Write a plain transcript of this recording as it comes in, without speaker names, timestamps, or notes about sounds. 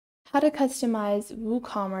How to customize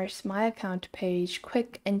WooCommerce My Account page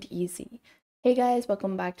quick and easy. Hey guys,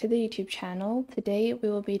 welcome back to the YouTube channel. Today we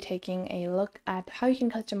will be taking a look at how you can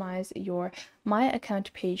customize your My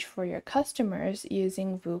Account page for your customers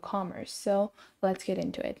using WooCommerce. So let's get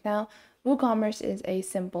into it. Now, WooCommerce is a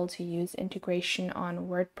simple to use integration on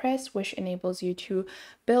WordPress, which enables you to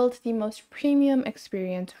build the most premium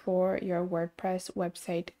experience for your WordPress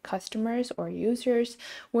website customers or users,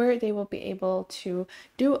 where they will be able to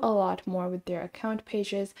do a lot more with their account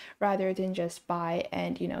pages rather than just buy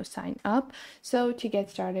and sign up. So to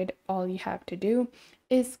get started, all you have to do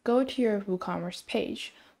is go to your WooCommerce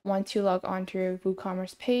page. Once you log onto your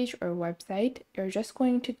WooCommerce page or website, you're just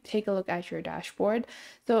going to take a look at your dashboard.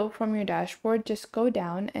 So from your dashboard, just go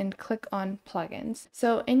down and click on plugins.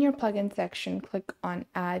 So in your plugin section, click on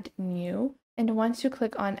add new. And once you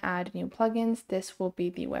click on add new plugins, this will be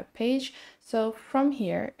the web page. So from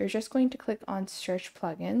here, you're just going to click on search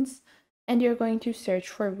plugins and you're going to search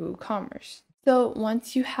for WooCommerce. So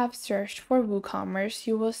once you have searched for WooCommerce,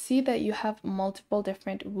 you will see that you have multiple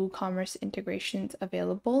different WooCommerce integrations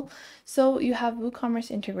available. So you have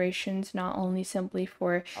WooCommerce integrations not only simply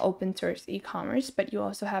for open source e-commerce, but you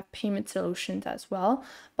also have payment solutions as well.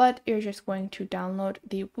 But you're just going to download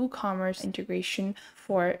the WooCommerce integration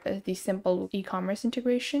for the simple e-commerce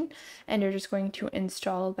integration, and you're just going to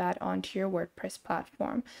install that onto your WordPress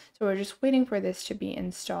platform. So we're just waiting for this to be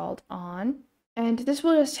installed on. And this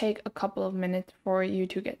will just take a couple of minutes for you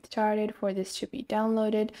to get started, for this to be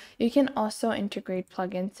downloaded. You can also integrate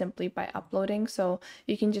plugins simply by uploading. So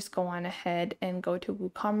you can just go on ahead and go to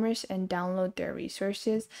WooCommerce and download their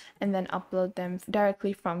resources and then upload them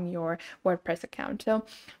directly from your WordPress account. So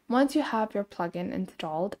once you have your plugin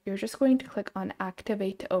installed, you're just going to click on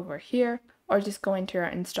Activate over here, or just go into your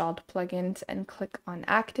installed plugins and click on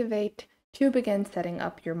Activate to begin setting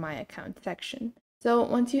up your My Account section. So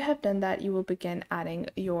once you have done that, you will begin adding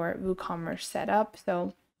your WooCommerce setup.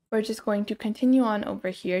 So we're just going to continue on over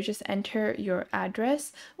here. Just enter your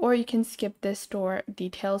address, or you can skip this store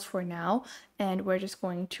details for now. And we're just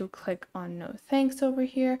going to click on no thanks over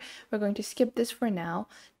here. We're going to skip this for now.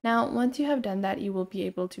 Now, once you have done that, you will be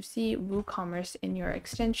able to see WooCommerce in your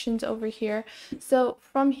extensions over here. So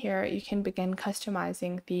from here, you can begin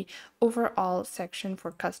customizing the overall section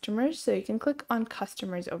for customers. So you can click on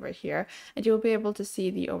customers over here and you'll be able to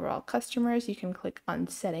see the overall customers. You can click on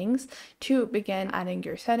settings to begin adding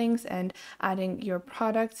your settings and adding your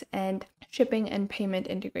products and shipping and payment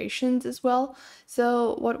integrations as well.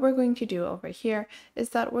 So what we're going to do over here is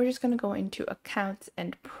that we're just going to go into accounts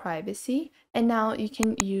and privacy. And now you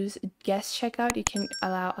can use guest checkout. You can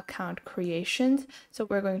allow account creations. So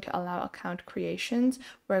we're going to allow account creations.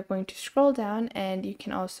 We're going to scroll down and you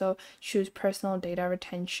can also choose personal data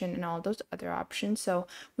retention and all those other options. So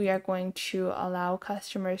we are going to allow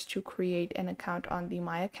customers to create an account on the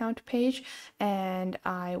My Account page. And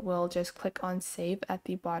I will just click on save at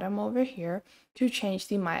the bottom over here to change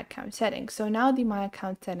the My Account settings. So now the My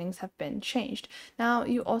Account settings have been changed. Now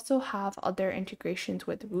you also have other integrations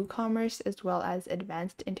with WooCommerce as well as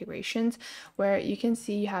advanced integrations, where you can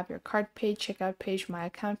see you have your cart page, checkout page, My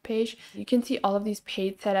Account page. You can see all of these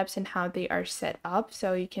page setups and how they are set up.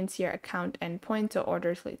 So you can see your account endpoint, so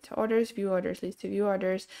orders leads to orders, view orders leads to view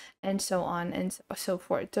orders, and so on and so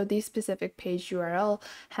forth. So these specific page URL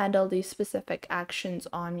handle these specific actions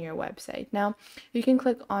on your website. Now you can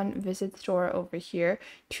click on visit store over here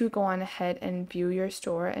to go on ahead and view your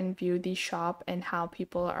store and view the shop and how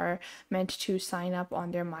people are meant to sign up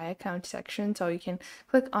on their My Account section. So you can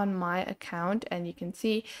click on My Account and you can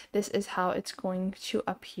see this is how it's going to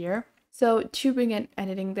appear. So to begin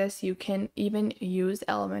editing this, you can even use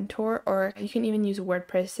Elementor, or you can even use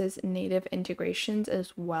WordPress's native integrations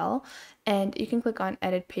as well. And you can click on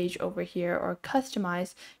edit page over here or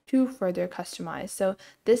customize to further customize. So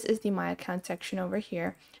this is the My Account section over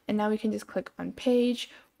here. And now we can just click on page,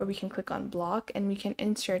 or we can click on block and we can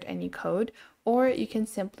insert any code, or you can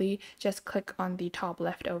simply just click on the top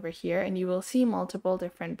left over here and you will see multiple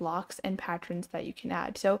different blocks and patterns that you can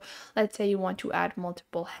add. So let's say you want to add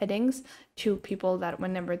multiple headings to people that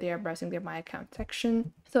whenever they are browsing their My Account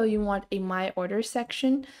section. So you want a My Order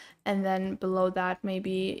section, and then below that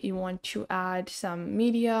maybe you want to add some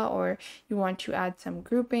media, or you want to add some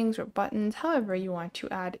groupings or buttons. However you want to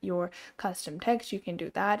add your custom text, you can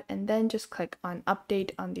do that, and then just click on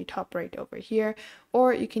update on the top right over here,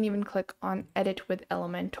 or you can even click on edit with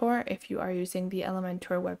Elementor if you are using the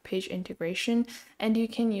Elementor web page integration, and you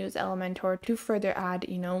can use Elementor to further add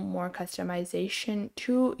more customization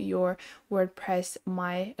to your WordPress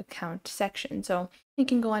My Account section. So You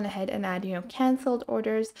can go on ahead and add, canceled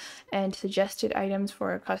orders and suggested items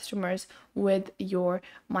for our customers with your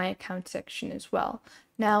My Account section as well.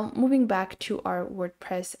 Now, moving back to our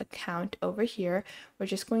WordPress account over here, we're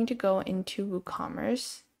just going to go into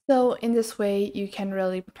WooCommerce. So in this way, you can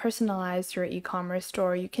really personalize your e-commerce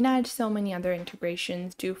store. You can add so many other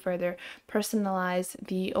integrations to further personalize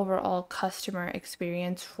the overall customer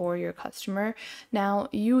experience for your customer. Now,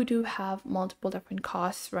 you do have multiple different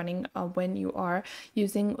costs running when you are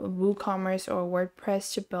using WooCommerce or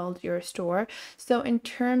WordPress to build your store. So in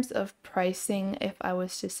terms of pricing, if I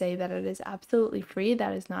was to say that it is absolutely free,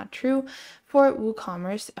 that is not true. For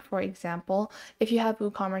WooCommerce, for example, if you have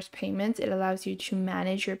WooCommerce payments, it allows you to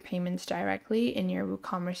manage your payments directly in your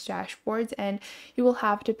WooCommerce dashboards, and you will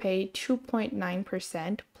have to pay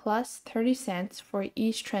 2.9% plus 30 cents for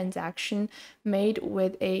each transaction made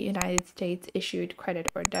with a United States issued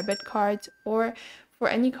credit or debit cards, or for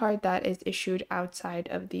any card that is issued outside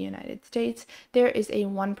of the United States, there is a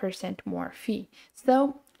 1% more fee.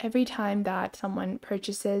 So every time that someone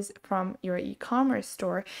purchases from your e-commerce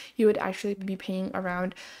store, you would actually be paying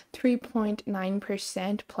around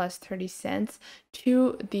 3.9% plus 30 cents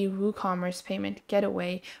to the WooCommerce payment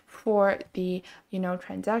getaway for the,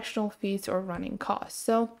 transactional fees or running costs.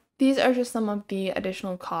 So these are just some of the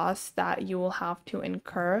additional costs that you will have to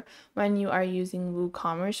incur when you are using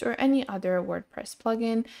WooCommerce or any other WordPress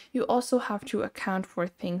plugin. You also have to account for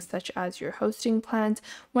things such as your hosting plans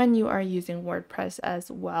when you are using WordPress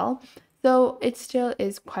as well. So it still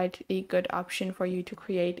is quite a good option for you to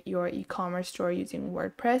create your e-commerce store using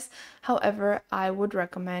WordPress. However, I would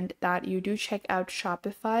recommend that you do check out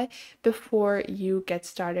Shopify before you get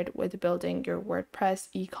started with building your WordPress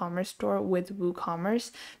e-commerce store with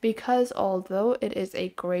WooCommerce, because although it is a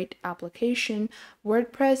great application,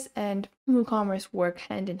 WordPress and WooCommerce work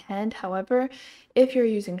hand in hand. However, if you're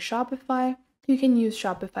using Shopify, you can use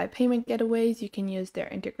Shopify payment getaways, you can use their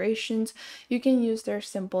integrations, you can use their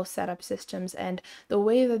simple setup systems, and the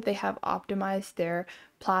way that they have optimized their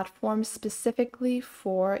platform specifically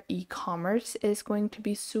for e-commerce is going to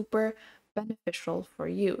be super beneficial for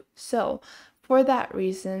you. So for that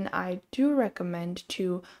reason, I do recommend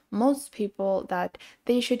to most people that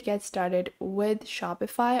they should get started with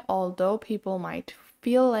Shopify, although people might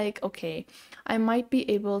feel like, okay, I might be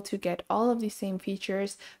able to get all of the same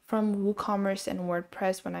features from WooCommerce and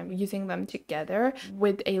WordPress when I'm using them together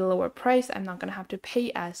with a lower price. I'm not going to have to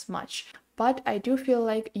pay as much. But I do feel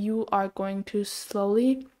like you are going to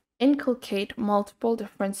slowly inculcate multiple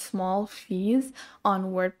different small fees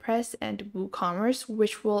on WordPress and WooCommerce,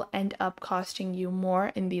 which will end up costing you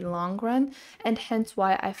more in the long run. And hence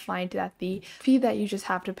why I find that the fee that you just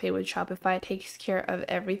have to pay with Shopify takes care of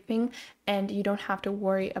everything, and you don't have to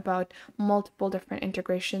worry about multiple different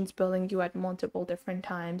integrations billing you at multiple different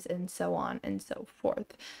times and so on and so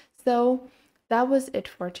forth. So that was it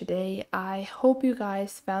for today. I hope you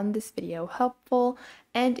guys found this video helpful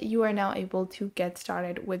and you are now able to get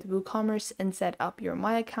started with WooCommerce and set up your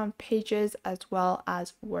My Account pages as well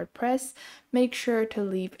as WordPress. Make sure to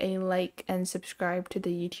leave a like and subscribe to the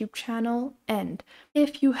YouTube channel. And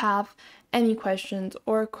if you have any questions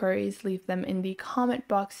or queries, leave them in the comment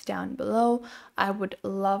box down below. I would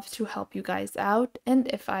love to help you guys out. And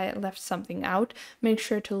if I left something out, make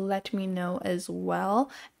sure to let me know as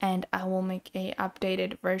well, and I will make a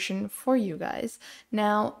updated version for you guys.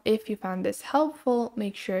 Now, if you found this helpful,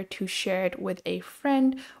 make sure to share it with a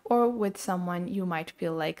friend or with someone you might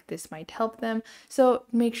feel like this might help them. So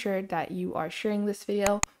make sure that you are sharing this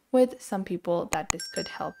video with some people that this could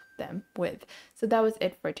help them with. So that was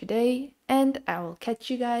it for today, and I will catch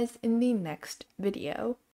you guys in the next video.